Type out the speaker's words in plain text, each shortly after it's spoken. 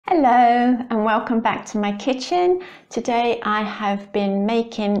Hello and welcome back to my kitchen. Today I have been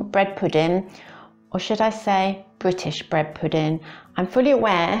making bread pudding, or should I say British bread pudding. I'm fully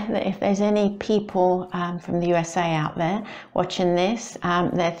aware that if there's any people from the USA out there watching this,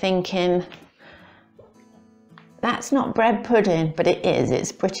 they're thinking, that's not bread pudding, but it is.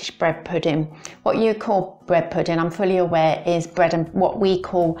 It's British bread pudding. What you call bread pudding, I'm fully aware, is bread and what we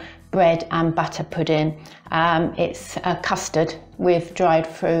call bread and butter pudding. It's a custard with dried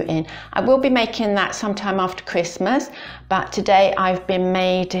fruit in. I will be making that sometime after Christmas, but today I've been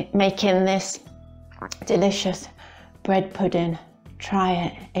making this delicious bread pudding. Try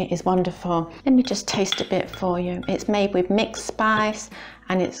it, it is wonderful. Let me just taste a bit for you. It's made with mixed spice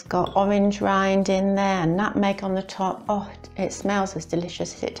and it's got orange rind in there and nutmeg on the top. Oh, it smells as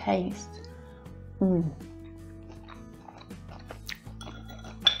delicious as it tastes.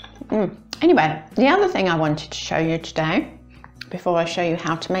 Anyway, the other thing I wanted to show you today, before I show you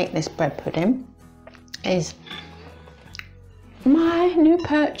how to make this bread pudding, is my new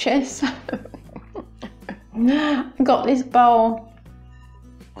purchase. I got this bowl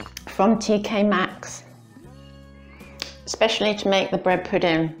from TKMaxx, especially to make the bread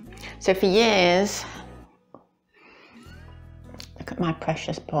pudding. So for years, look at my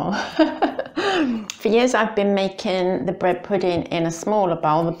precious bowl. For years I've been making the bread pudding in a smaller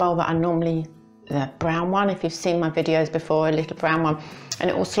bowl, the bowl that I normally, the brown one, if you've seen my videos before, a little brown one, and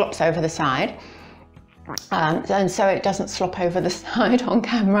it all slops over the side. And so it doesn't slop over the side on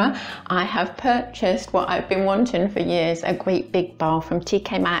camera, I have purchased what I've been wanting for years, a great big bowl from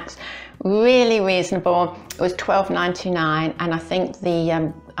TKMaxx. Really reasonable. It was $12.99, and I think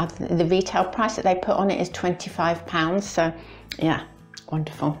the retail price that they put on it is £25. So yeah,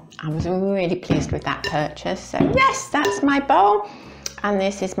 wonderful. I was really pleased with that purchase. So yes, that's my bowl, and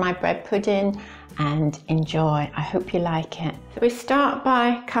this is my bread pudding. And enjoy. I hope you like it. So we start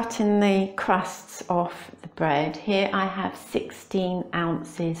by cutting the crusts off the bread. Here I have 16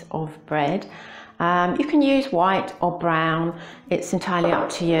 ounces of bread. You can use white or brown, it's entirely up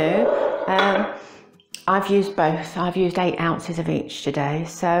to you. I've used both. I've used 8 ounces of each today.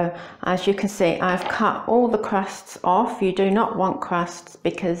 So as you can see, I've cut all the crusts off. You do not want crusts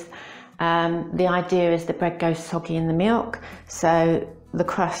because the idea is the bread goes soggy in the milk, so the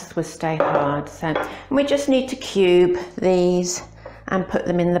crust will stay hard. So we just need to cube these and put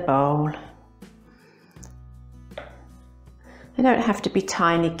them in the bowl. They don't have to be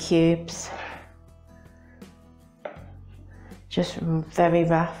tiny cubes, just very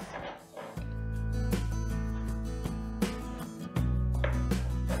rough.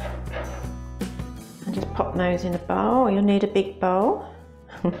 And just pop those in a bowl. You'll need a big bowl.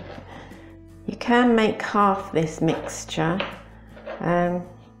 You can make half this mixture.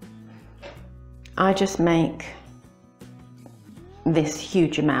 I just make this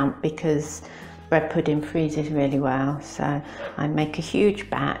huge amount because bread pudding freezes really well. So I make a huge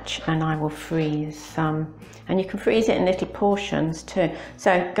batch and I will freeze some. And you can freeze it in little portions too.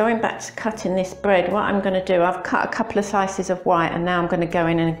 So going back to cutting this bread, what I'm going to do, I've cut a couple of slices of white and now I'm going to go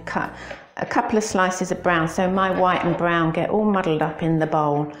in and cut a couple of slices of brown. So my white and brown get all muddled up in the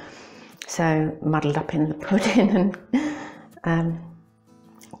bowl. So muddled up in the pudding and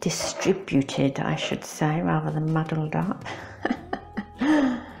distributed, I should say, rather than muddled up.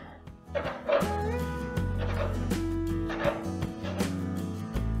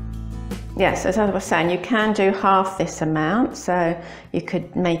 Yes, as I was saying, you can do half this amount, so you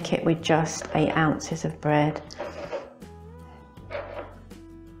could make it with just 8 ounces of bread.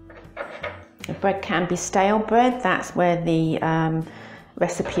 The bread can be stale bread, that's where the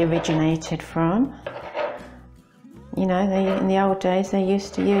recipe originated from. You know, in the old days, they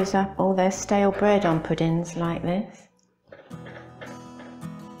used to use up all their stale bread on puddings like this.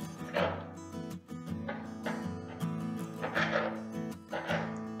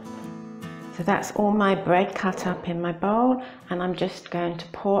 So that's all my bread cut up in my bowl, and I'm just going to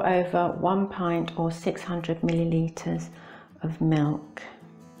pour over 1 pint or 600 millilitres of milk.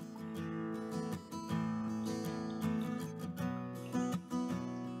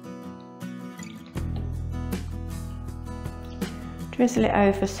 Drizzle it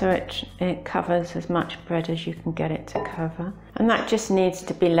over so it covers as much bread as you can get it to cover. And that just needs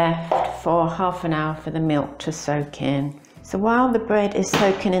to be left for half an hour for the milk to soak in. So while the bread is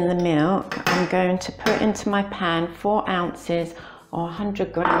soaking in the milk, I'm going to put into my pan 4 ounces or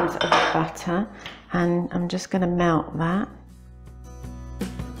 100 grams of butter, and I'm just going to melt that.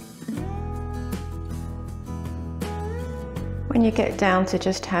 When you get down to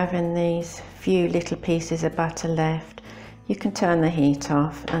just having these few little pieces of butter left, you can turn the heat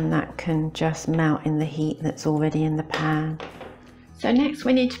off and that can just melt in the heat that's already in the pan. So next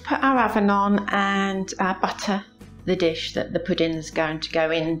we need to put our oven on and butter the dish that the pudding is going to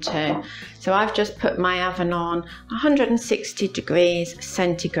go into. So I've just put my oven on 160 degrees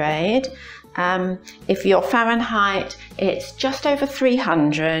centigrade. If you're Fahrenheit, it's just over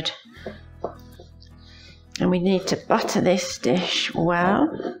 300. And we need to butter this dish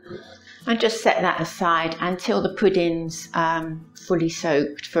well. And just set that aside until the pudding's fully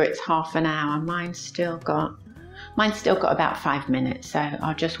soaked for its half an hour. Mine's still got about 5 minutes, so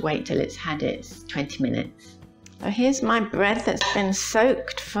I'll just wait till it's had its 20 minutes. So here's my bread that's been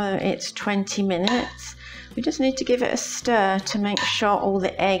soaked for its 20 minutes. We just need to give it a stir to make sure all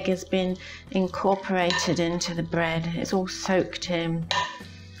the egg has been incorporated into the bread. It's all soaked in.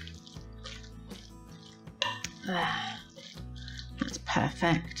 That's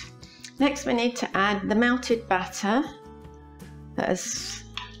perfect. Next we need to add the melted butter that has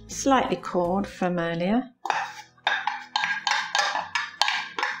slightly cooled from earlier.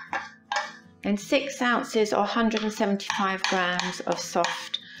 And 6 ounces or 175 grams of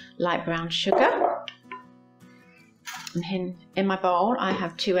soft light brown sugar. And in my bowl I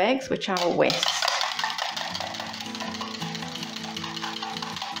have 2 eggs which I will whisk.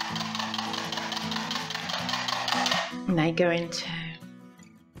 And they go into.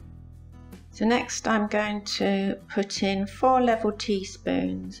 So next I'm going to put in 4 level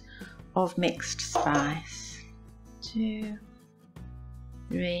teaspoons of mixed spice. 2,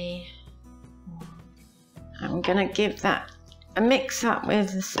 3, 4. I'm going to give that a mix up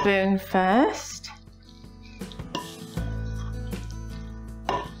with the spoon first.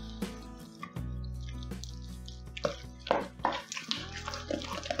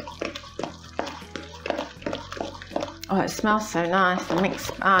 Oh, it smells so nice, the mixed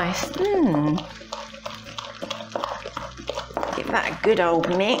spice. Give that a good old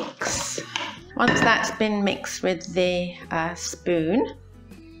mix. Once that's been mixed with the spoon,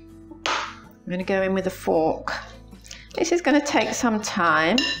 I'm going to go in with a fork. This is going to take some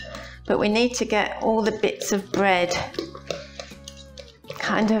time, but we need to get all the bits of bread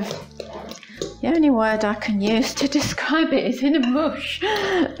kind of, the only word I can use to describe it is in a mush.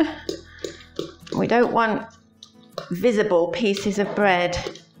 We don't want visible pieces of bread.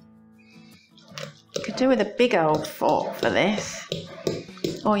 You could do with a big old fork for this,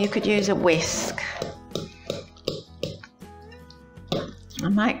 or you could use a whisk. I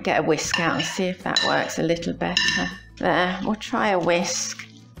might get a whisk out and see if that works a little better. There, we'll try a whisk.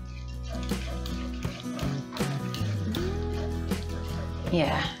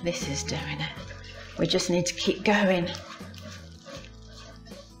 Yeah, this is doing it. We just need to keep going.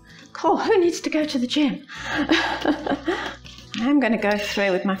 Cool, who needs to go to the gym? I'm going to go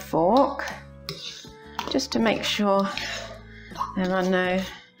through with my fork just to make sure there are no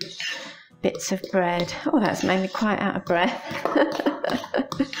bits of bread. Oh, that's made me quite out of breath.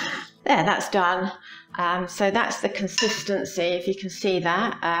 There, that's done. So that's the consistency, if you can see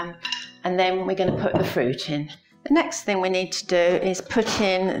that. And then we're going to put the fruit in. The next thing we need to do is put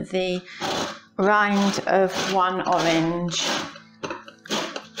in the rind of 1 orange.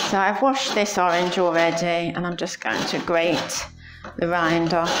 So I've washed this orange already and I'm just going to grate the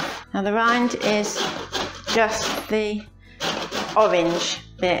rind off. Now the rind is just the orange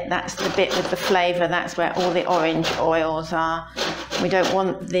bit, that's the bit with the flavour, that's where all the orange oils are. We don't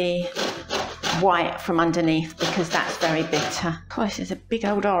want the white from underneath because that's very bitter. Oh, this is a big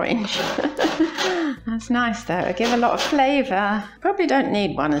old orange. That's nice though, it'll give a lot of flavour. Probably don't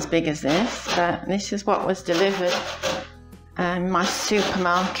need one as big as this, but this is what was delivered my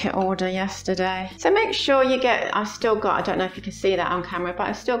supermarket order yesterday. So make sure you get, I've still got, I don't know if you can see that on camera, but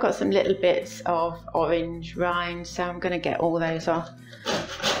I've still got some little bits of orange rind, so I'm going to get all those off.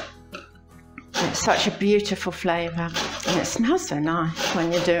 It's such a beautiful flavour and it smells so nice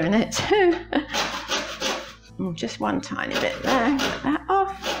when you're doing it too. Just one tiny bit there, get that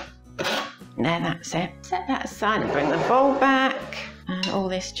off. There, that's it. Set that aside and bring the bowl back, and all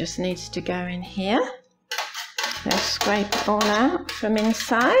this just needs to go in here. So scrape it all out from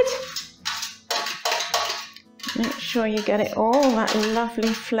inside. Make sure you get it all, that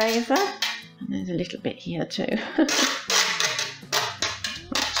lovely flavour. And there's a little bit here too. Not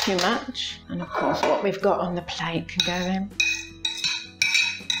too much. And of course what we've got on the plate can go in.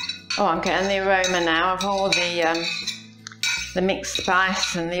 Oh, I'm getting the aroma now of all the mixed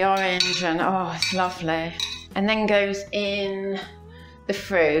spice and the orange, and oh, it's lovely. And then goes in the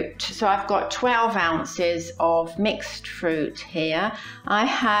fruit. So I've got 12 ounces of mixed fruit here.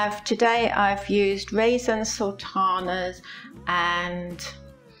 Today I've used raisins, sultanas and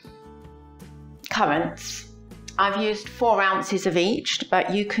currants. I've used 4 ounces of each,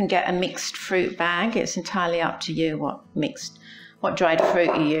 but you can get a mixed fruit bag. It's entirely up to you what mixed what dried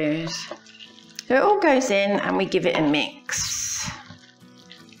fruit you use. So it all goes in and we give it a mix.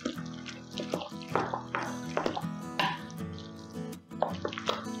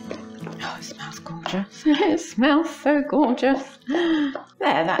 Oh, it smells gorgeous. It smells so gorgeous. There,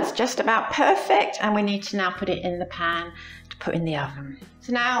 that's just about perfect, and we need to now put it in the pan to put in the oven.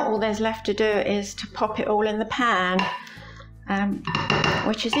 So now all there's left to do is to pop it all in the pan,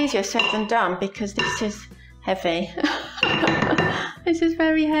 which is easier said than done because this is heavy. This is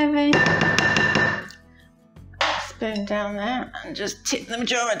very heavy. Spoon down there and just tip the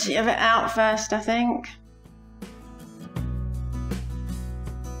majority of it out first, I think.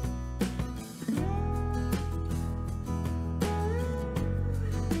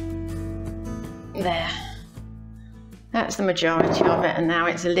 There. That's the majority of it, and now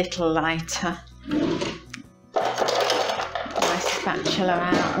it's a little lighter. Get my spatula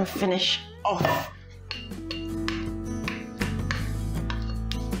out and finish off.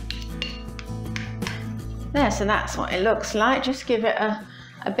 There, so that's what it looks like. Just give it a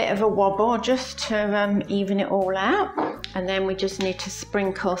bit of a wobble just to even it all out. And then we just need to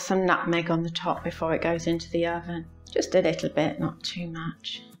sprinkle some nutmeg on the top before it goes into the oven. Just a little bit, not too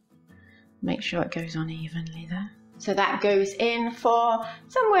much. Make sure it goes on evenly there. So that goes in for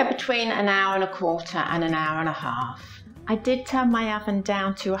somewhere between an hour and a quarter and an hour and a half. I did turn my oven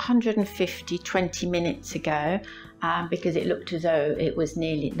down to 150 20 minutes ago because it looked as though it was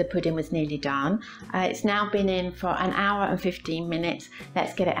the pudding was nearly done. It's now been in for an hour and 15 minutes.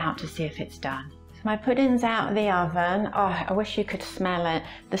 Let's get it out to see if it's done. My pudding's out of the oven. Oh, I wish you could smell it.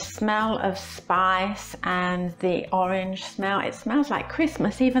 The smell of spice and the orange smell, it smells like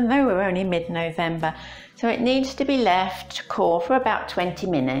Christmas even though we're only mid-November. So it needs to be left to cool for about 20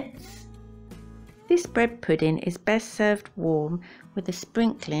 minutes. This bread pudding is best served warm with a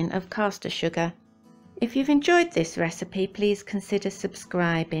sprinkling of caster sugar. If you've enjoyed this recipe, please consider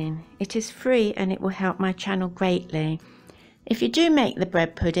subscribing. It is free and it will help my channel greatly. If you do make the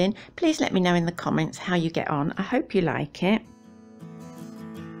bread pudding, please let me know in the comments how you get on. I hope you like it.